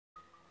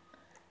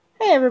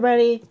Hey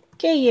everybody,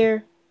 Kay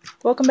here.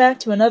 Welcome back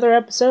to another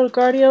episode of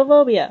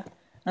Cardiophobia.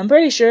 I'm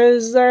pretty sure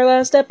this is our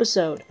last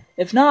episode.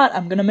 If not,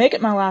 I'm gonna make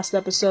it my last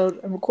episode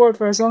and record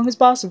for as long as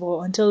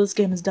possible until this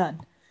game is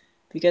done.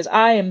 Because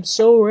I am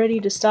so ready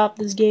to stop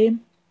this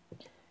game.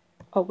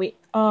 Oh wait,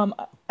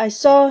 I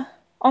saw,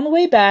 on the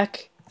way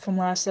back from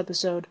last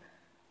episode,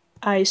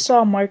 I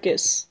saw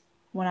Marcus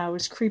when I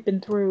was creeping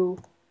through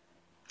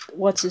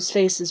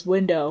what's-his-face's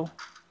window.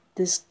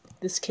 This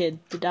kid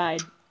that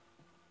died.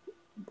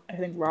 I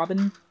think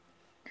Robin.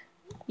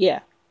 Yeah.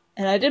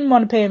 And I didn't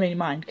want to pay him any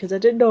mind, because I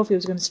didn't know if he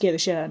was going to scare the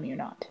shit out of me or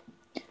not.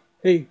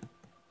 Hey.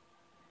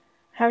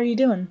 How are you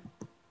doing?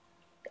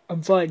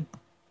 I'm fine.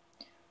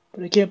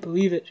 But I can't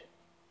believe it.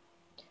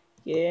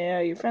 Yeah,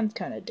 your friend's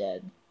kind of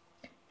dead.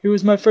 He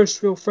was my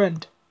first real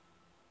friend.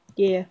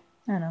 Yeah,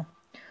 I know.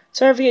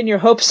 Sorry for getting your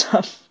hopes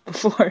up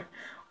before,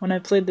 when I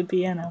played the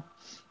piano.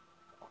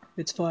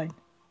 It's fine.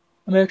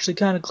 I'm actually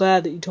kind of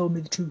glad that you told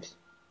me the truth.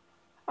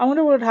 I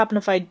wonder what would happen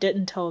if I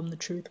didn't tell him the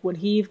truth. Would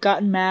he have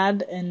gotten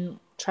mad and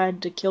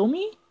tried to kill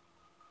me?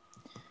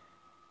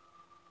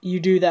 You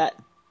do that.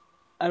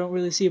 I don't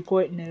really see a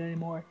point in it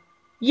anymore.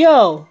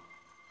 Yo!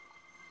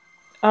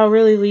 I'll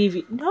really leave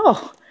you.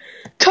 No!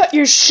 Cut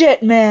your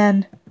shit,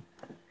 man!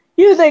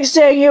 You think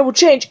staying here will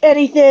change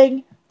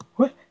anything?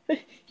 What?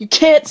 You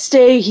can't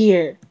stay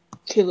here.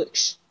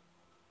 Killers.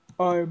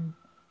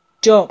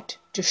 Don't.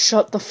 Just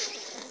shut the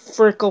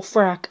frickle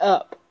frack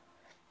up.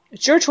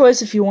 It's your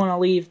choice if you want to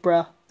leave,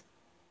 bruh.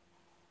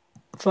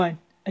 Fine.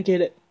 I get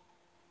it.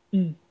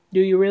 Do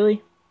you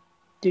really?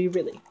 Do you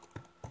really?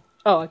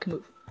 Oh, I can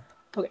move.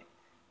 Okay.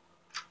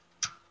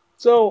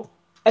 So,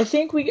 I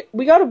think we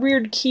got a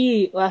weird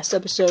key last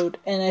episode,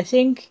 and I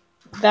think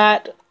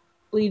that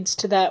leads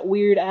to that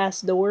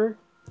weird-ass door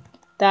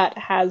that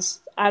has,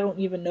 I don't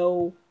even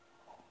know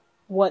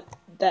what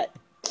that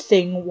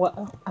thing,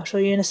 I'll show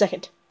you in a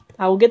second.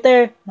 I will get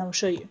there, and I will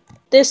show you.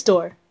 This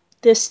door.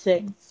 This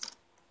thing.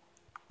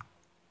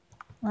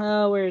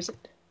 Where is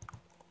it?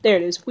 There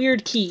it is.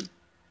 Weird key.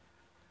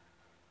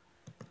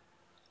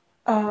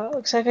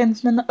 Looks like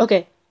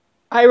okay.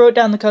 I wrote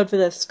down the code for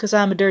this, because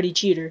I'm a dirty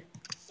cheater.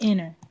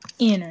 Inner,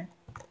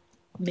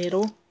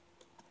 middle,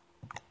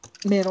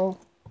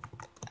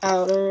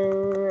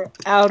 outer,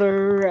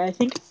 I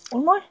think.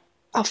 One more?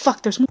 Oh,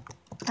 fuck, there's more.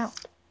 Out.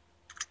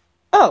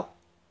 Oh!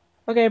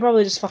 Okay, I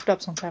probably just fucked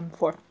up sometime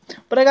before.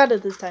 But I got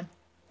it this time.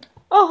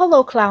 Oh,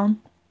 hello,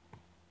 clown.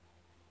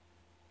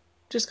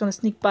 Just gonna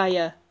sneak by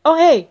ya. Oh,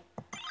 hey!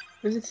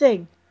 There's a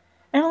thing.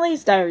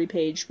 Emily's diary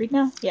page. Read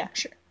now? Yeah,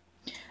 sure.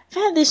 I've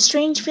had this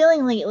strange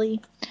feeling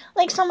lately,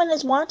 like someone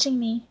is watching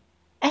me.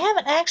 I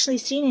haven't actually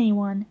seen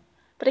anyone,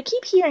 but I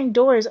keep hearing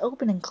doors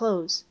open and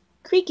close,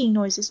 creaking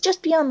noises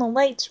just beyond the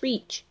light's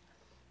reach,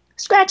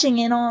 scratching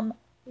in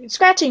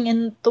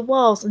the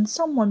walls, and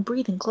someone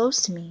breathing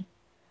close to me.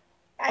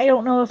 I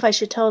don't know if I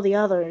should tell the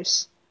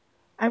others.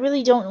 I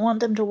really don't want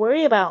them to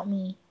worry about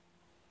me,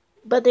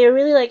 but they're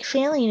really like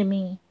family to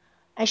me.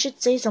 I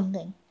should say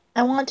something.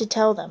 I want to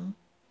tell them.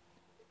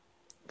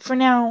 For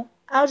now,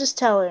 I'll just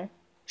tell her.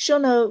 She'll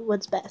know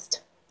what's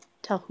best.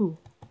 Tell who?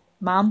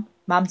 Mom?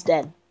 Mom's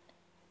dead.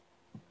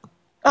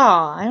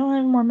 Aw, I don't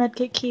have more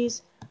medkit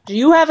keys. Do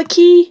you have a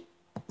key?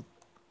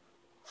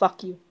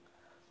 Fuck you.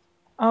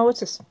 Oh, what's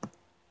this?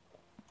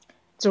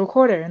 It's a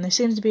recorder, and there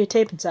seems to be a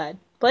tape inside.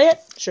 Play it?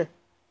 Sure.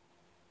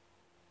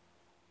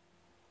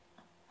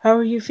 How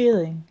are you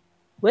feeling?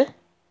 What?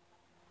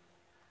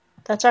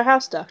 That's our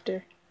house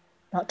doctor.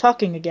 Not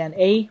talking again,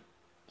 eh?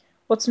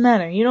 What's the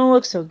matter? You don't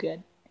look so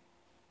good.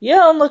 You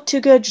don't look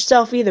too good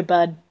yourself either,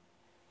 bud.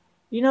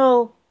 You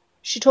know,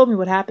 she told me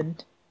what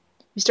happened.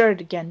 You started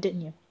again,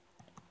 didn't you?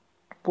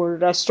 Where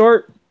did I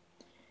start?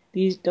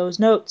 Those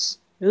notes.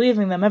 You're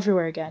leaving them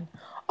everywhere again.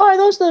 Oh, are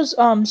those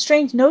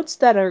strange notes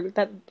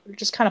that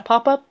just kind of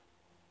pop up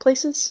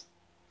places?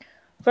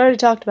 I've already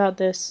talked about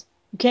this.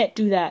 You can't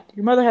do that.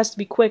 Your mother has to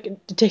be quick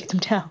to take them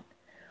down.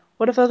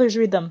 What if others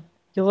read them?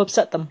 You'll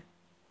upset them.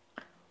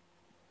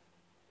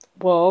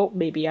 Well,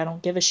 maybe I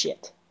don't give a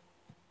shit.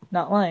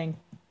 Not lying.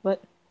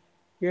 What?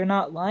 You're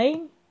not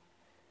lying?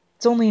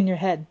 It's only in your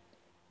head.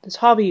 This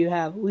hobby you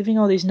have, leaving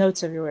all these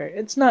notes everywhere,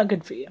 it's not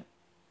good for you.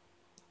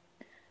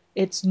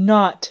 It's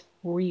not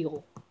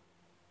real.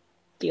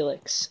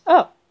 Felix.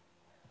 Oh.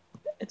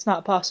 It's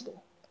not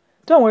possible.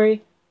 Don't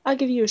worry. I'll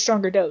give you a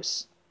stronger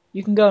dose.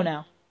 You can go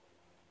now.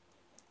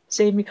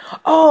 Save me.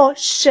 Oh,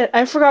 shit.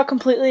 I forgot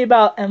completely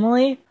about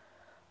Emily.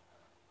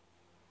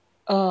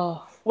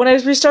 Oh. When I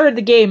restarted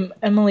the game,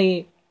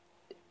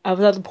 I was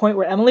at the point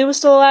where Emily was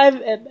still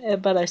alive,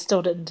 but I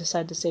still didn't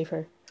decide to save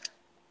her.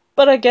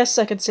 But I guess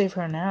I could save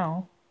her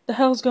now. The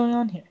hell's going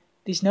on here?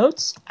 These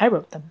notes? I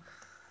wrote them.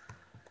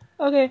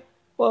 Okay,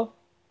 well.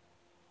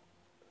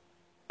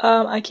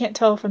 I can't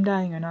tell if I'm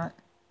dying or not.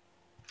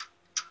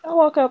 I'll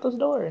walk out this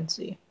door and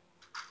see.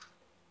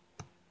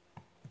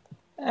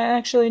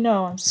 Actually,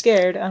 no, I'm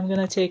scared. I'm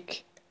gonna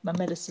take my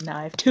medicine now.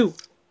 I have 2.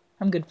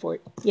 I'm good for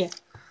it. Yeah.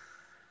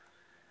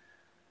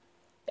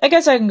 I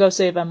guess I can go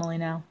save Emily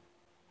now.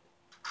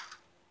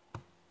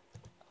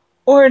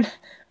 Or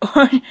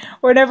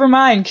Or never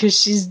mind, because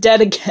she's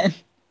dead again.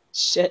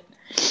 Shit.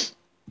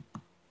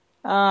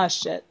 Ah,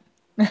 shit.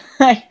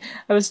 I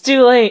was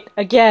too late,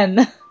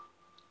 again.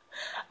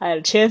 I had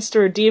a chance to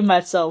redeem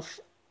myself,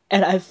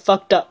 and I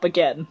fucked up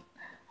again.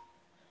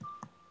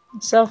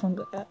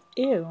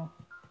 Ew.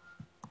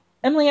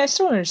 Emily, I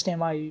still don't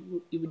understand why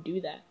you would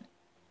do that.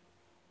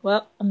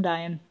 Well, I'm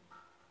dying.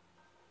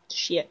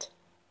 Shit.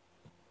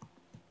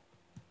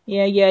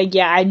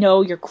 Yeah, I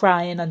know you're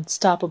crying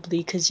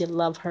unstoppably because you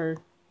love her.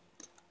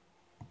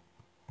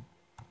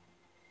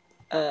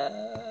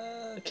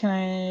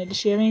 Does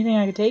she have anything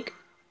I could take?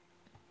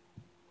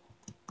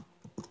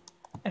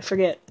 I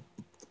forget.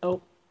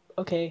 Oh,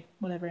 okay,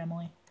 whatever,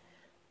 Emily.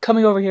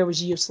 Coming over here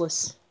was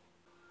useless.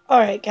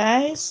 Alright,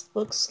 guys,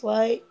 looks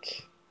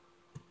like...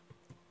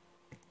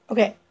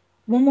 Okay,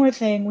 one more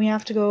thing. We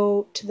have to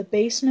go to the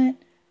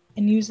basement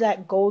and use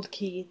that gold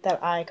key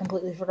that I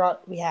completely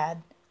forgot we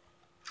had.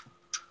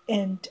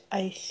 And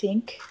I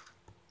think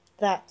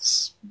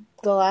that's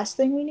the last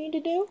thing we need to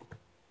do?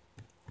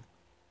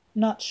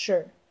 Not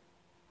sure.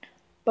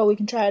 But we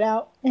can try it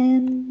out,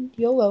 and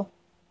YOLO.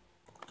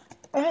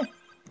 Alright.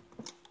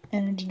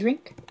 Energy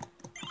drink.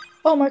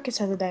 Oh, Marcus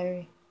has a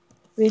diary.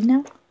 Read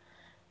now?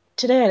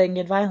 Today I didn't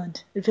get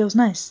violent. It feels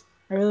nice.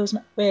 I really was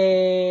not.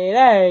 Wait,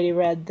 I already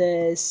read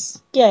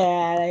this. Get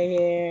out of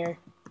here.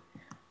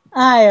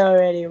 I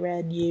already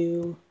read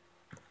you.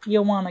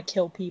 You want to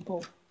kill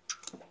people.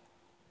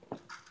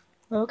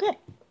 Okay.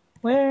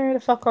 Where the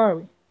fuck are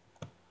we?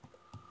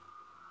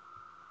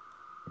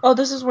 Oh,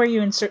 this is where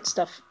you insert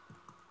stuff.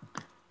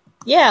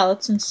 Yeah,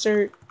 let's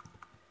insert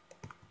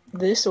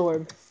this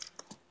orb.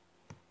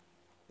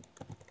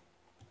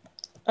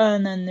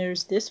 And then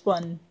there's this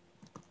one.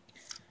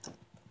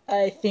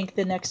 I think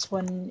the next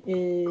one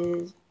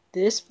is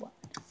this one.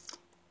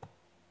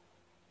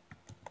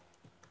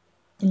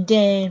 And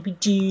then we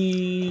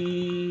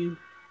do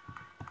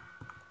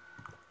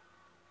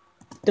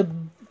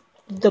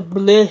the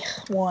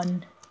blech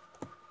one.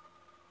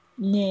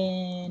 And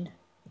then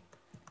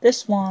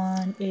this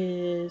one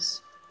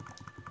is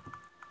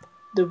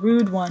the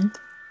rude one.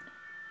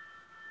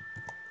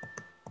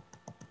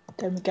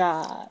 Then we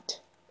got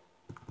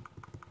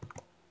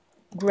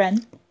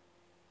Gren.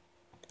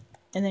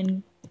 And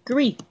then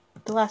Gree,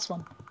 the last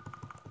one.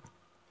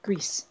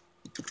 Grease.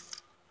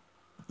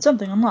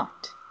 Something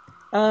unlocked.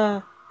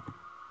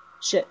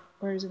 Shit.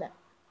 Where is it at?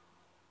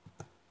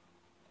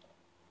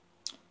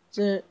 Is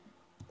it...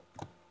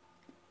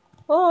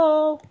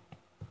 Oh!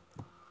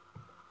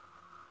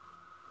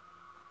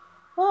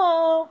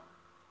 Oh!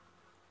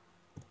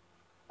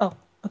 Oh,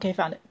 okay,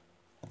 found it.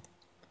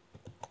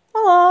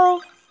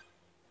 Hello!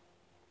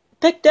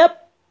 Picked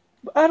up?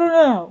 I don't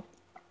know.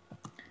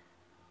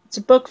 It's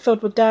a book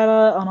filled with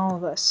data on all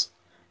of us.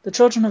 The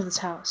children of this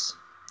house.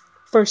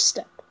 First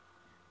step.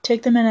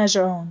 Take them in as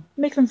your own.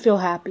 Make them feel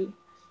happy.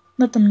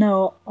 Let them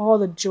know all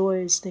the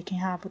joys they can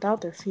have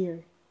without their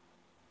fear.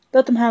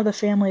 Let them have the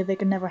family they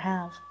can never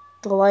have.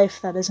 The life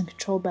that isn't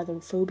controlled by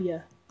their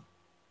phobia.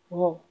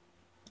 Whoa.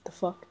 What the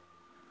fuck?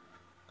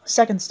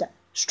 Second step.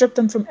 Strip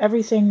them from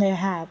everything they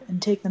have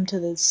and take them to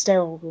the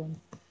sterile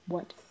room.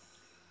 What?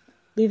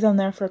 Leave them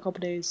there for a couple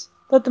days.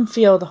 Let them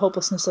feel the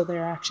hopelessness of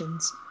their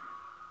actions.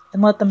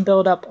 And let them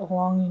build up a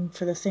longing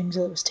for the things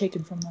that was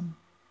taken from them.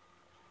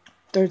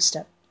 Third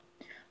step.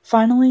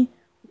 Finally,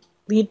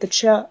 lead the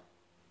child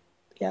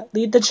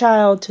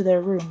to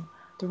their room.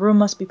 The room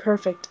must be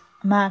perfect,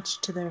 a match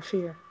to their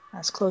fear,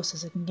 as close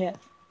as it can get.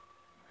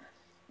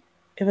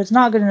 If it's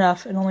not good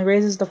enough, it only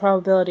raises the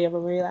probability of a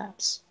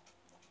relapse.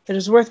 It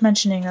is worth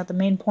mentioning that the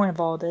main point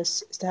of all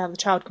this is to have the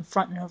child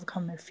confront and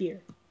overcome their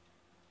fear.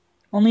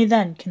 Only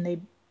then can they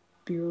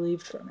be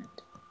relieved from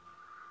it.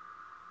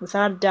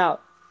 Without a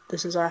doubt,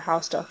 this is our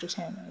house doctor's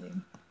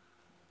handwriting.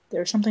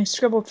 There is something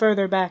scribbled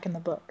further back in the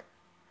book.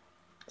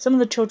 Some of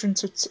the children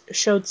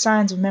showed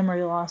signs of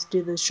memory loss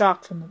due to the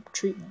shock from the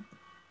treatment.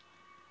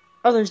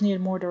 Others need a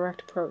more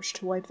direct approach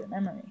to wipe their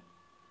memory.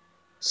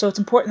 So it's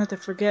important that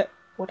they forget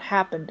what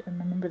happened and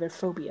remember their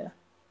phobia.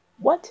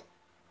 What?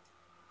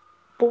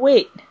 But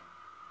wait.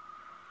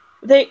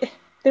 They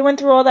went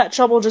through all that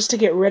trouble just to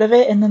get rid of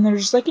it, and then they're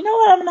just like, you know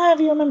what, I'm gonna have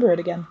you remember it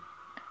again.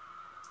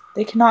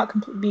 They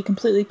cannot be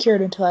completely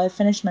cured until I have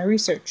finished my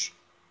research.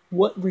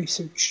 What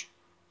research?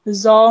 This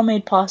is all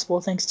made possible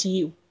thanks to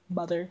you,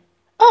 Mother.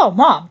 Oh,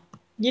 Mom!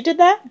 You did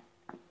that?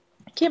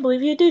 I can't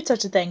believe you'd do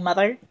such a thing,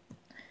 Mother.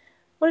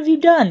 What have you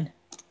done?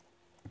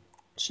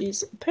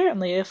 She's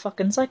apparently a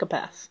fucking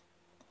psychopath.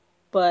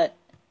 But,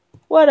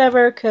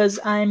 whatever, 'cause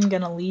I'm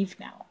gonna leave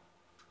now.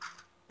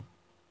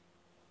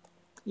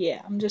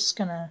 Yeah, I'm just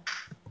gonna...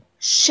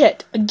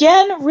 Shit!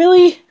 Again?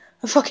 Really?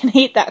 I fucking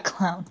hate that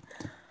clown.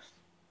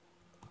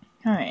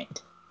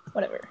 Alright.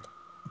 Whatever.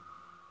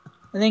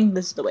 I think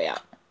this is the way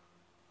out.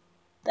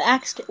 The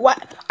axe key.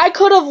 What? I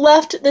could have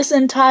left this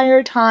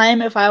entire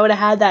time if I would have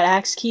had that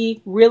axe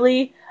key.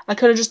 Really? I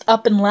could have just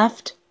up and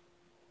left?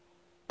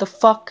 The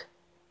fuck?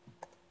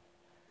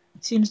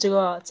 Seems to go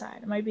outside.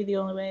 It might be the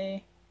only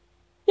way.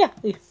 Yeah,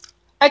 leave.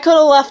 I could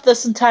have left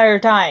this entire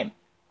time.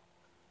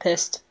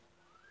 Pissed.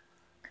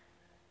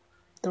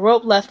 The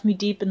rope left me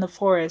deep in the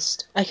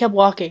forest. I kept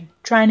walking,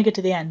 trying to get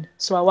to the end,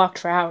 so I walked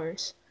for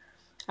hours.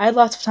 I had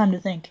lots of time to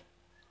think.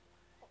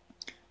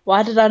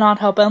 Why did I not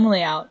help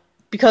Emily out?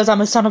 Because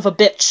I'm a son of a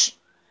bitch.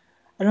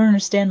 I don't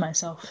understand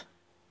myself.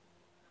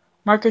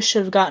 Marcus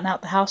should have gotten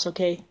out the house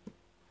okay.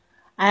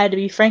 I had to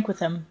be frank with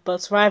him,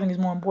 but surviving is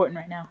more important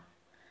right now.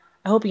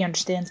 I hope he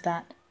understands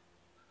that.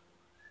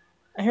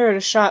 I heard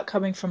a shot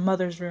coming from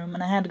Mother's room,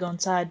 and I had to go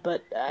inside,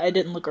 but I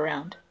didn't look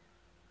around.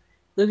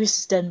 Lucas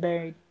is dead and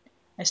buried.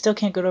 I still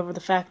can't get over the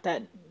fact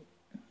that...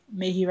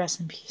 May he rest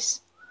in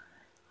peace.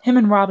 Him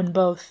and Robin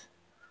both.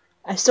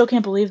 I still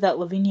can't believe that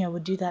Lavinia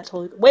would do that to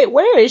Lucas. Wait,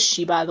 where is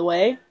she, by the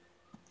way?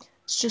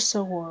 It's just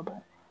so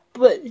horrible.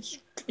 But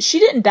she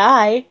didn't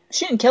die.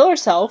 She didn't kill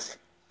herself.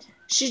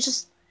 She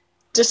just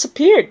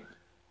disappeared.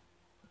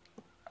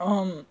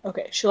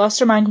 Okay. She lost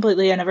her mind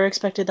completely. I never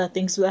expected that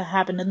things that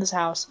happened in this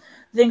house,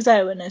 the things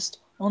I witnessed,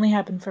 only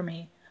happened for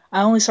me.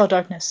 I only saw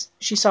darkness.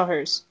 She saw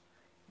hers.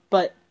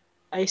 But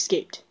I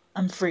escaped.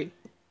 I'm free.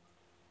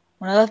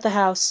 When I left the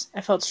house,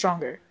 I felt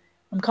stronger.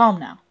 I'm calm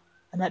now.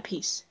 I'm at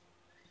peace.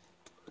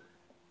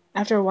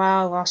 After a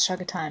while, I lost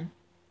track of time.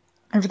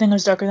 Everything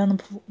was darker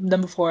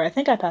than before. I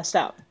think I passed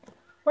out.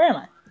 Where am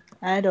I?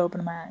 I had to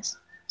open my eyes.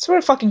 Swear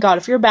to fucking God,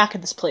 if you're back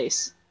at this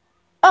place.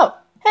 Oh,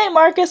 hey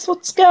Marcus,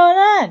 what's going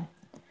on?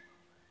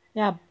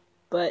 Yeah,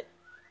 but...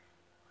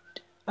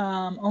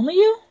 only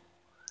you?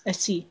 I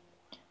see.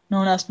 No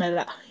one else made it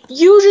out.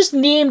 You just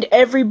named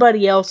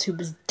everybody else who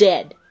was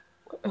dead.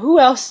 Who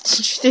else did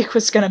you think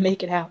was gonna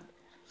make it out?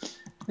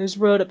 There's a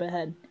road up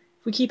ahead.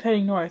 If we keep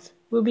heading north,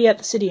 we'll be at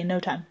the city in no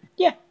time.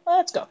 Yeah, well,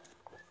 let's go.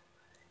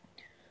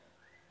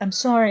 I'm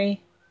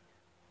sorry.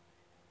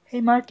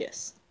 Hey,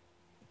 Marcus.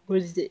 What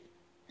is it?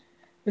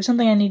 There's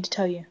something I need to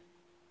tell you.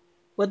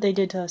 What they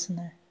did to us in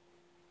there.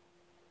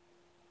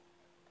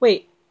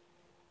 Wait.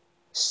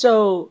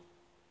 So...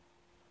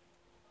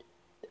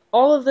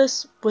 all of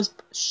this was...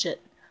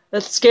 shit.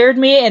 That scared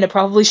me, and it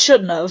probably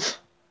shouldn't have.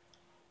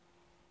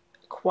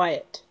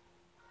 Quiet.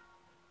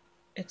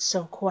 It's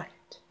so quiet.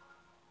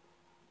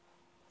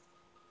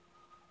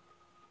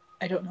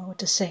 I don't know what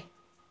to say.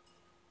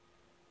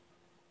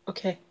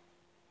 Okay.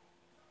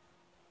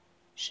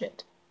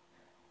 Shit.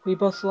 We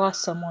both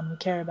lost someone we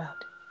care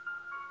about.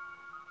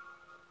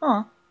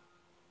 Huh.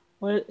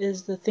 What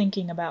is the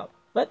thinking about?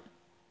 What?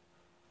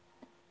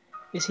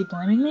 Is he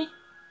blaming me?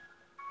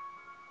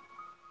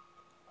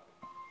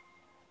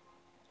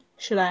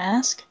 Should I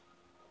ask?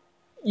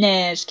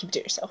 Nah, just keep it to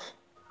yourself.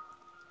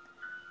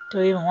 Do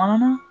I even want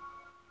to know?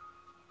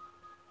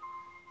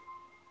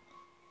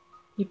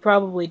 He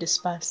probably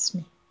despises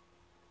me.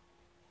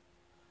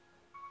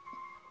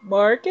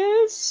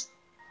 Marcus?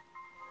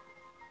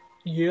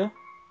 Yeah?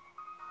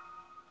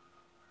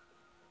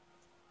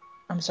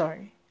 I'm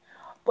sorry.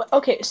 But,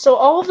 okay, so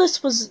all of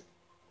this was...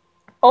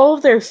 all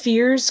of their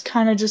fears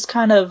kind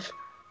of...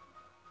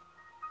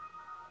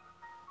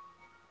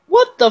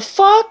 What the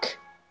fuck?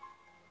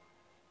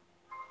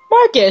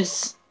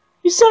 Marcus!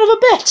 You son of a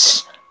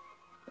bitch!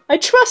 I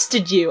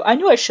trusted you! I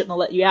knew I shouldn't have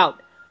let you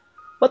out.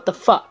 What the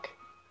fuck?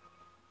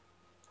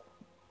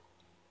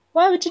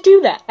 Why would you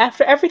do that?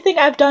 After everything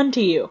I've done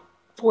to you.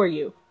 For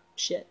you.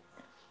 Shit.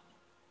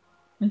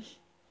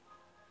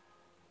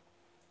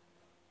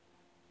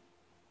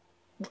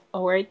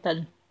 Alright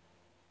then.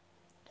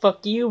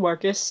 Fuck you,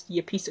 Marcus,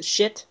 you piece of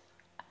shit.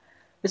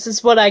 This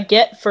is what I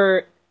get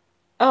for...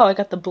 oh, I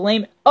got the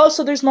blame... oh,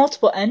 so there's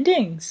multiple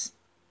endings.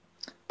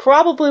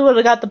 Probably would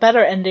have got the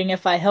better ending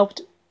if I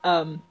helped,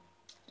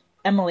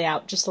 Emily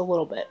out just a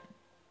little bit.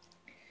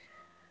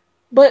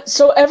 But,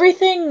 so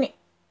everything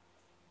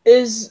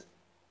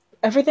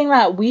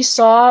that we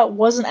saw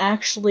wasn't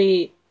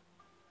actually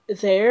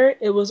there.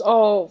 It was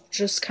all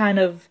just kind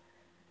of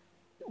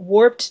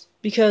warped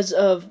because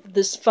of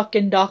this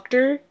fucking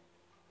doctor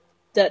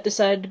that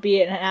decided to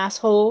be an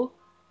asshole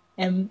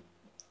and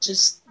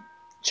just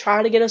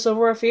try to get us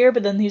over our fear,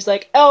 but then he's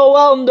like, oh,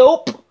 well,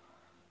 nope.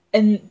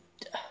 And,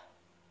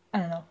 I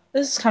don't know.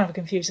 This is kind of a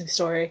confusing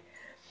story.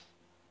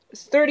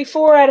 It's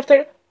 34 out of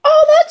 30.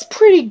 Oh, that's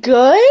pretty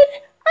good.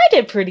 I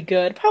did pretty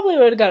good. Probably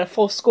would have got a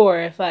full score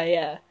if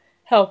I,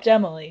 helped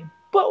Emily.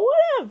 But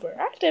whatever.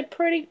 I did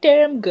pretty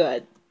damn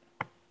good.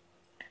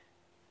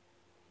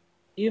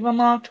 You've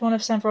unlocked one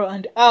of several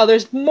endings. Oh,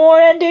 there's more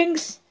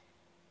endings?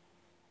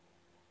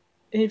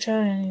 If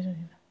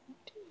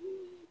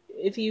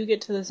you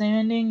get to the same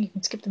ending, you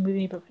can skip the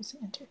movie by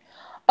pressing enter.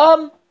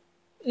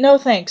 No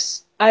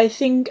thanks. I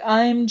think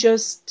I'm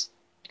just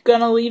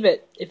gonna leave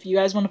it. If you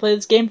guys want to play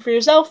this game for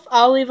yourself,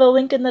 I'll leave a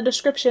link in the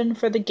description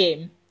for the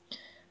game.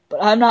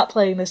 But I'm not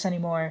playing this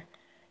anymore.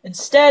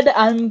 Instead,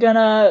 I'm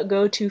gonna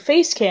go to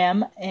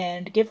Facecam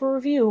and give a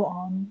review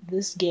on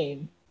this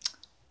game.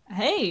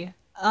 Hey,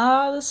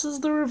 this is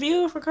the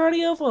review for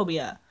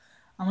Cardiophobia.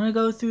 I'm gonna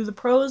go through the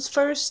pros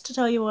first to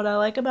tell you what I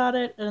like about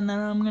it, and then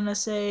I'm gonna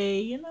say,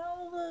 you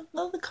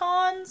know, the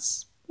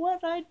cons,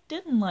 what I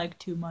didn't like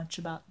too much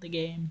about the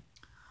game.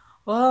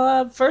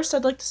 Well, first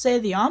I'd like to say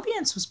the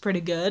ambience was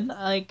pretty good.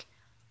 Like,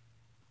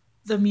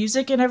 the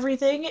music and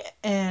everything,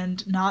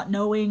 and not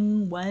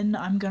knowing when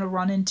I'm gonna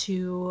run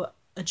into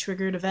a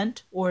triggered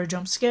event or a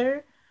jump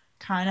scare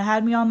kind of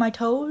had me on my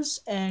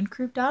toes and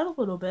creeped out a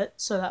little bit,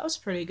 so that was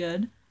pretty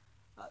good.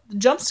 The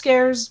jump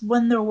scares,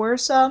 when there were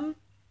some,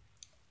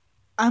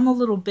 I'm a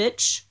little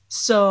bitch,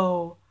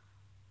 so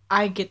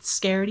I get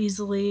scared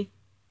easily.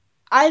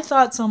 I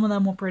thought some of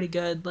them were pretty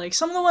good. Like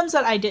some of the ones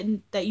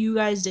that you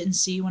guys didn't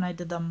see when I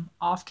did them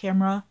off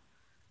camera,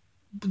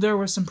 there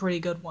were some pretty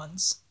good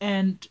ones.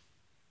 And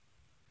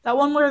that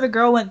one where the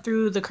girl went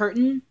through the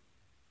curtain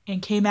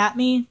and came at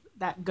me,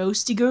 that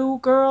ghosty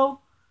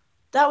girl,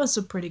 that was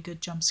a pretty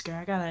good jump scare.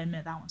 I gotta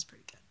admit, that one's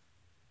pretty good.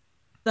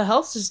 The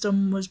health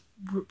system was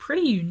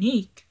pretty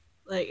unique.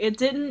 Like, it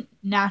didn't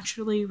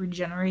naturally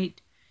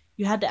regenerate.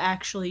 You had to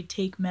actually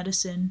take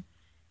medicine,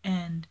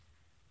 and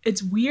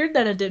it's weird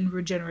that it didn't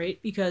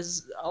regenerate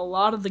because a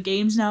lot of the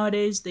games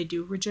nowadays, they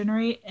do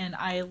regenerate, and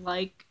I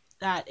like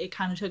that it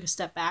kind of took a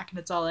step back and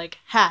it's all like,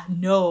 ha,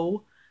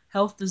 no,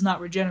 health does not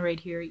regenerate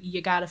here.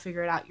 You gotta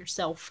figure it out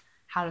yourself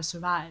how to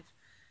survive.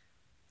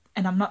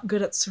 And I'm not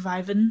good at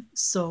surviving,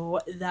 so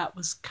that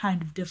was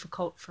kind of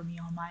difficult for me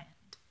on my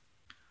end.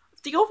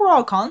 The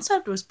overall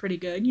concept was pretty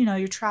good. You know,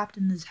 you're trapped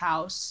in this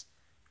house.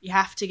 You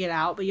have to get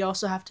out, but you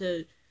also have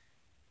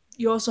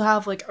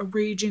like a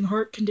raging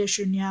heart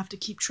condition you have to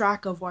keep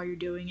track of while you're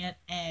doing it,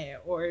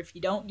 or if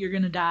you don't, you're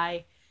gonna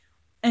die.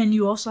 And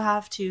you also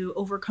have to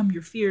overcome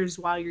your fears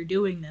while you're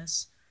doing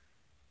this.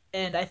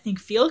 And I think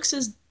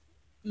Felix's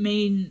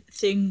main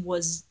thing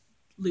was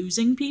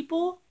losing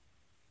people.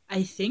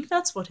 I think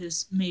that's what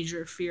his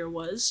major fear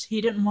was.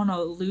 He didn't want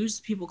to lose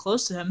people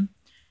close to him,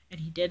 and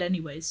he did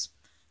anyways.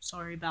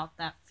 Sorry about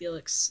that,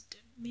 Felix.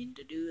 Didn't mean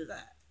to do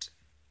that.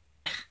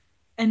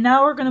 And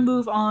now we're going to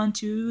move on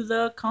to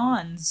the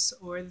cons,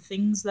 or the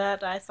things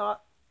that I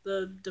thought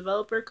the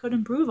developer could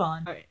improve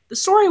on. Alright, the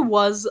story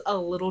was a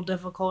little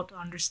difficult to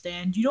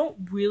understand. You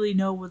don't really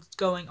know what's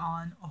going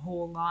on a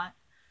whole lot.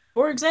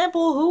 For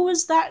example, who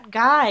was that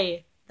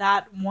guy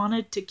that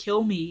wanted to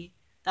kill me,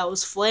 that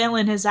was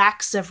flailing his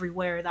axe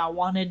everywhere, that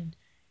wanted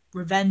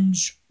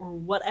revenge or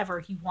whatever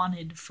he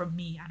wanted from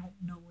me? I don't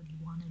know what he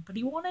wanted, but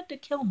he wanted to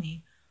kill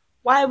me.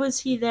 Why was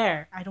he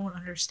there? I don't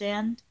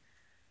understand.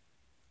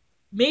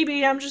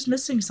 Maybe I'm just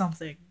missing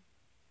something.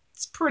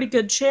 It's a pretty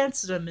good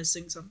chance that I'm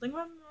missing something, but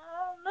I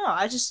don't know.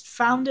 I just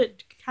found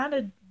it kind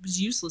of was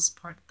useless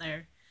part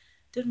there.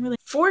 Didn't really.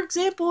 For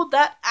example,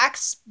 that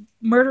axe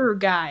murderer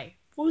guy.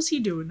 What was he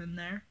doing in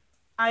there?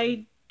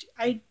 I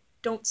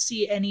don't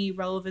see any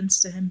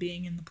relevance to him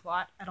being in the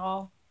plot at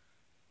all.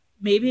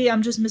 Maybe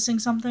I'm just missing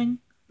something.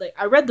 Like,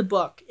 I read the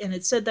book and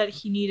it said that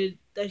he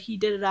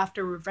did it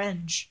after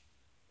revenge.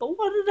 But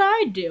what did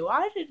I do?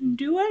 I didn't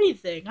do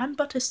anything. I'm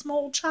but a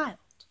small child.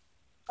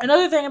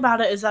 Another thing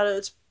about it is that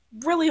it's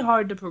really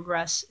hard to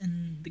progress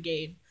in the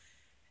game.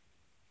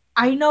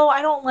 I know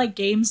I don't like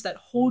games that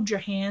hold your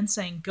hand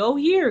saying, go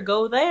here,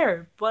 go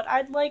there, but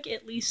I'd like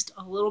at least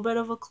a little bit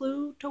of a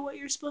clue to what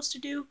you're supposed to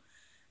do.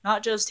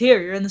 Not just,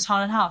 here, you're in this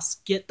haunted house,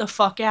 get the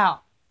fuck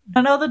out.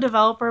 I know the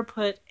developer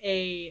put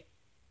a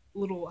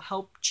little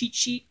help cheat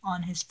sheet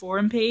on his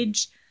forum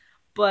page,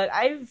 but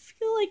I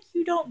feel like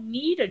you don't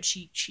need a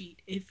cheat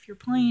sheet if you're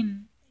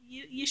playing.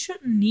 You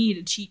shouldn't need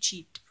a cheat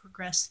sheet to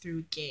progress through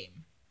a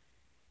game.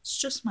 It's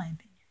just my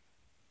opinion.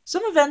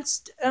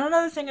 And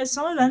another thing is,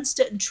 some events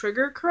didn't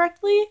trigger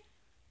correctly.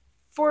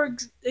 For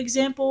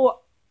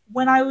example,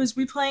 when I was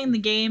replaying the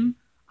game,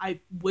 I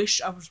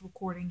wish I was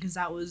recording because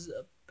that was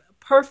a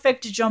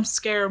perfect jump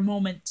scare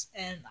moment,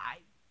 and I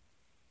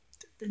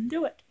didn't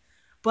do it.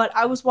 But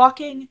I was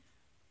walking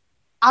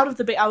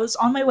I was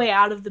on my way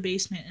out of the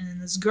basement, and then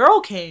this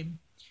girl came.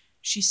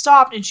 She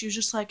stopped, and she was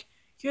just like,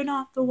 you're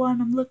not the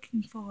one I'm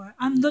looking for.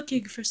 I'm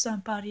looking for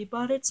somebody,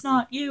 but it's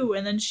not you.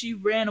 And then she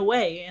ran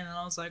away, and then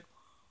I was like,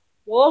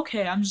 well,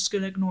 okay, I'm just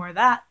gonna ignore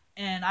that.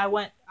 And I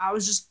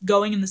was just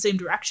going in the same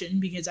direction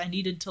because I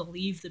needed to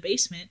leave the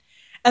basement.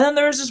 And then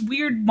there was this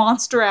weird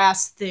monster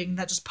ass thing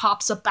that just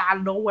pops up out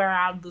of nowhere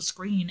out of the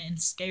screen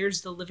and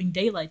scares the living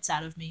daylights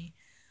out of me.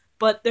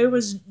 But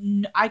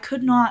I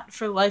could not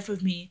for the life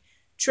of me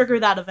trigger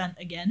that event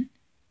again.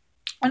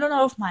 I don't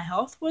know if my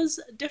health was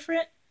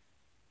different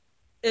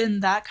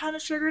and that kind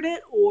of triggered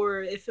it,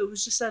 or if it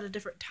was just at a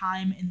different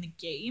time in the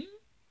game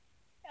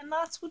and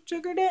that's what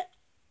triggered it.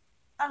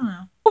 I don't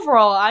know.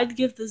 Overall, I'd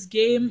give this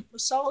game a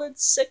solid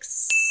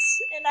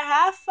 6.5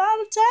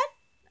 out of 10.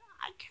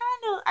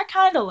 I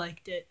kind of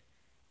liked it,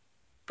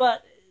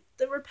 but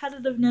the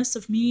repetitiveness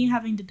of me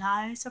having to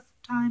die several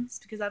times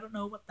because I don't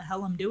know what the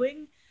hell I'm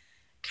doing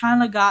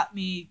kind of got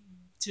me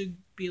to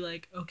be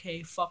like,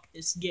 okay, fuck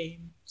this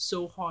game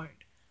so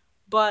hard.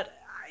 But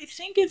I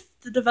think if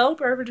the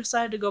developer ever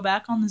decided to go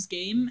back on this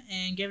game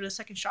and give it a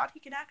second shot, he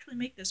could actually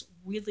make this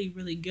really,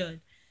 really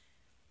good.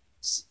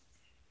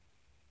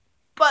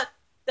 But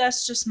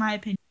that's just my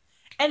opinion.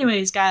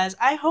 Anyways, guys,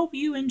 I hope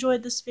you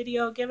enjoyed this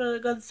video. Give it a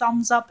good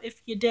thumbs up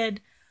if you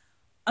did.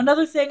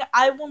 Another thing,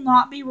 I will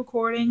not be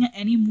recording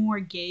any more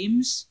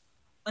games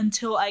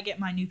until I get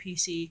my new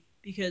PC,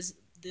 because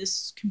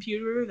this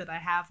computer that I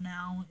have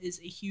now is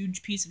a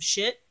huge piece of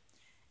shit.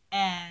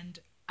 and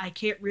I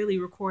can't really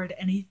record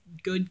any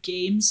good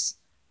games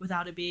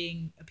without it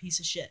being a piece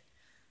of shit.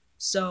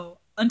 So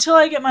until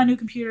I get my new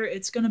computer,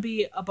 it's going to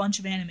be a bunch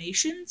of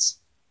animations.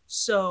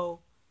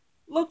 So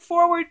look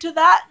forward to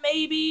that,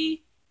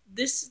 maybe.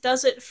 This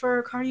does it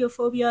for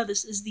Cardiophobia.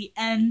 This is the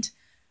end.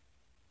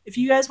 If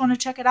you guys want to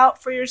check it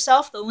out for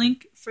yourself, the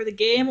link for the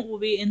game will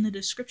be in the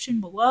description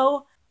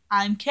below.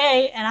 I'm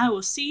Kay, and I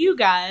will see you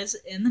guys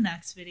in the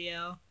next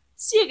video.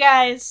 See you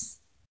guys!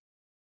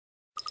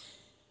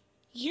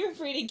 You're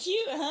pretty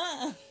cute,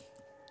 huh?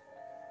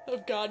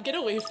 Oh god, get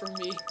away from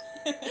me.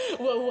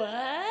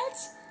 What?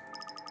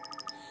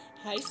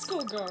 High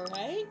school girl,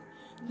 right?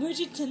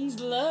 Widgetons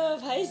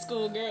love high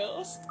school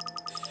girls.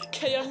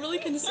 Okay, I'm really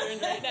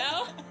concerned right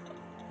now.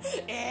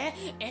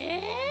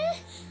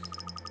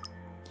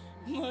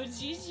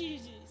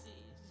 Mojiji.